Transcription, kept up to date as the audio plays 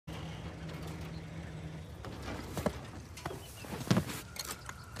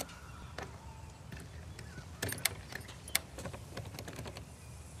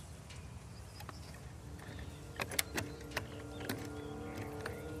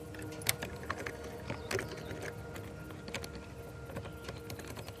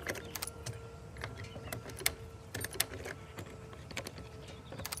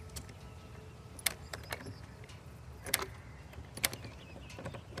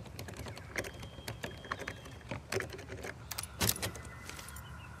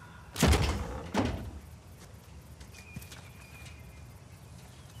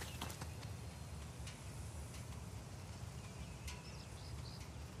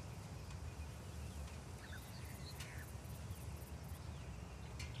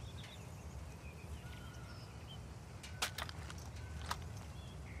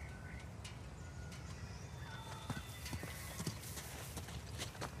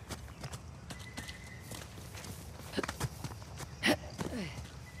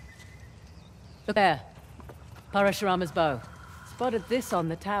Look there. Parashurama's bow. Spotted this on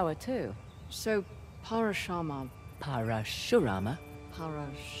the tower, too. So, Parashurama. Parashurama?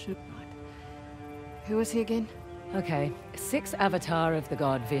 Right. Who was he again? Okay, 6th avatar of the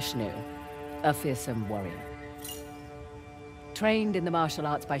god Vishnu. A fearsome warrior. Trained in the martial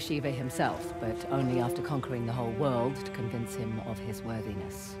arts by Shiva himself, but only after conquering the whole world to convince him of his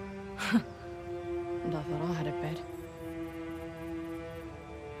worthiness. And I thought I had it bad.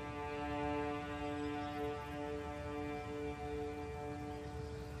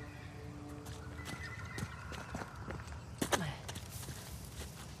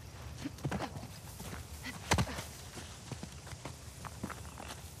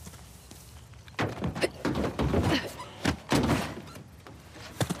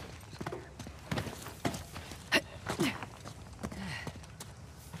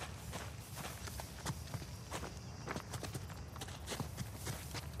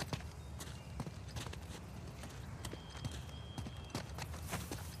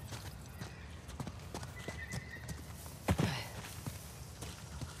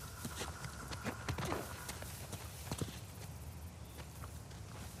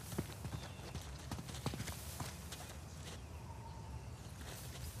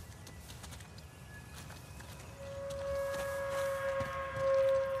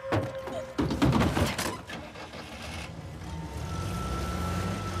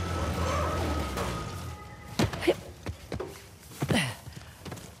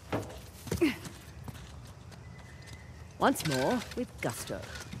 Once more, with gusto.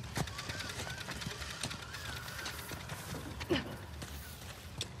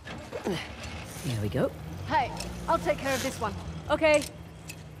 Here we go. Hey, I'll take care of this one. Okay.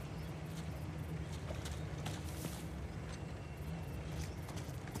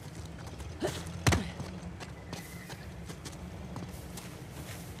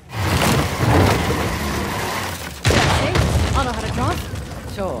 I know how to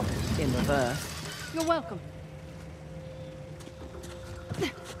drive. Sure, in reverse. You're welcome.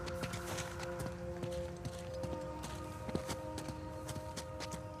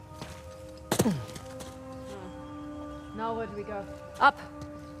 Now where do we go? Up.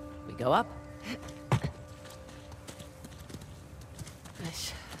 We go up.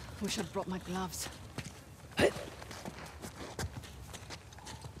 Gosh, wish I'd brought my gloves.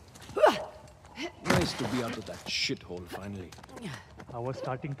 Nice to be out of that shithole finally. I was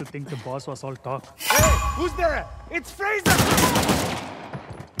starting to think the boss was all talk. Hey, who's there? It's Fraser!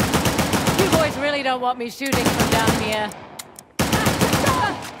 You boys really don't want me shooting from down here.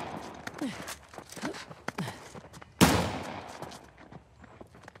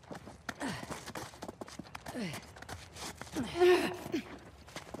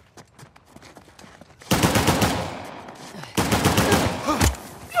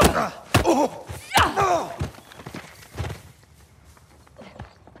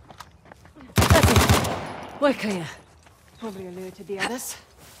 We're clear. Probably alerted the others.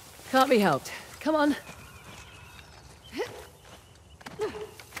 Can't be helped. Come on.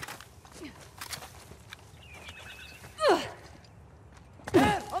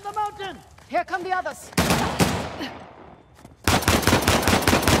 There, on the mountain! Here come the others.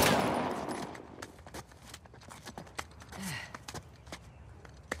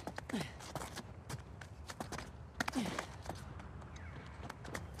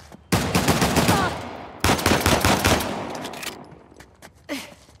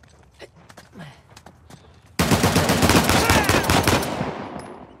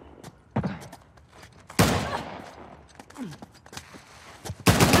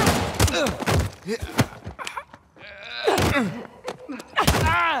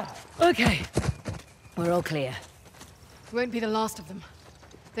 Okay. We're all clear. Won't be the last of them.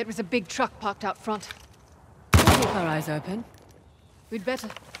 There was a big truck parked out front. Keep our eyes open. We'd better.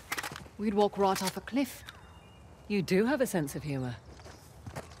 We'd walk right off a cliff. You do have a sense of humor.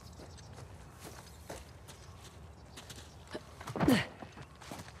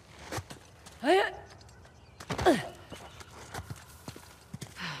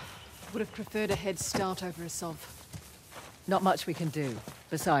 Would have preferred a head start over a sov. Not much we can do.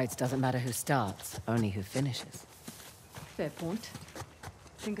 Besides, doesn't matter who starts, only who finishes. Fair point.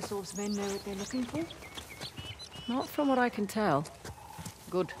 Think a sov's men know what they're looking for? Not from what I can tell.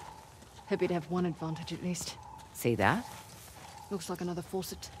 Good. Hope you'd have one advantage at least. See that? Looks like another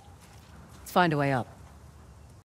faucet. Let's find a way up.